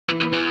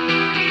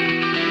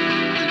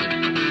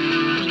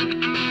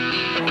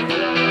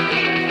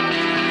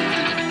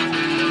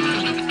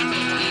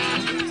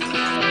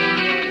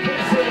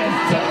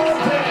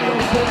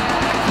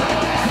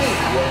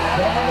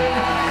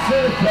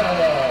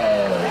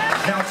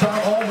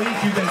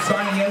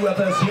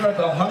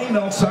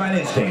HoneyMilk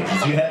sign-in stage.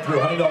 As you head through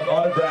HoneyMilk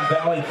Autograph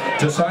Alley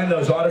to sign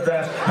those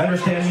autographs. I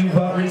understand you've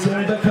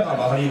recently become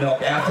a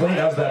HoneyMilk athlete.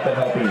 How's that been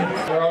helping you?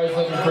 We're always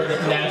looking for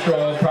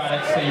natural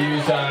products to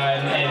use,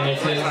 and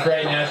it's a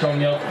great natural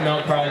milk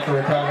product for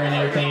recovery and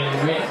everything.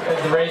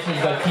 And the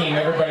racers, the team,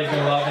 everybody's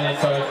been loving it.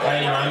 So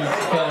I'm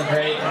feeling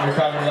great.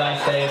 Recovered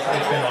last day. It's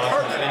been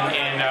awesome,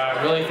 and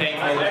really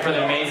thankful for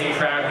the amazing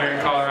crowd here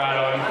in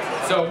Colorado.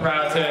 I'm so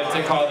proud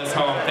to call this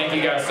home. Thank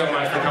you guys so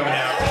much for coming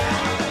out.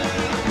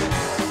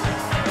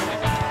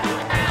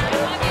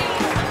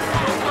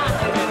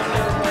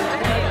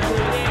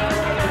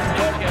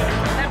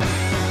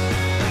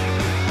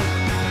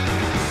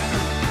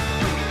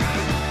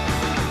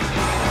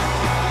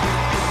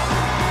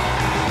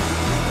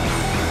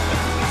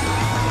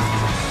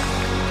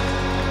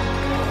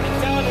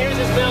 Here's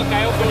his milk.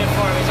 I opened it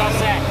for him. He's all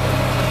set.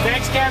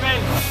 Thanks,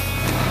 Kevin.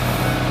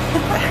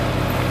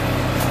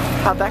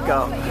 How'd that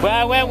go?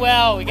 Well, it went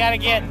well. We got to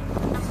get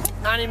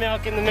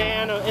HoneyMilk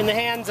in the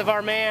hands of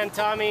our man,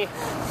 Tommy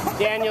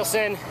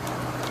Danielson.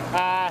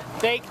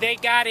 They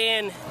got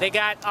in. They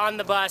got on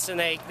the bus and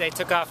they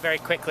took off very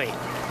quickly.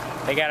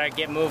 They got to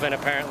get moving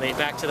apparently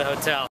back to the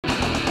hotel.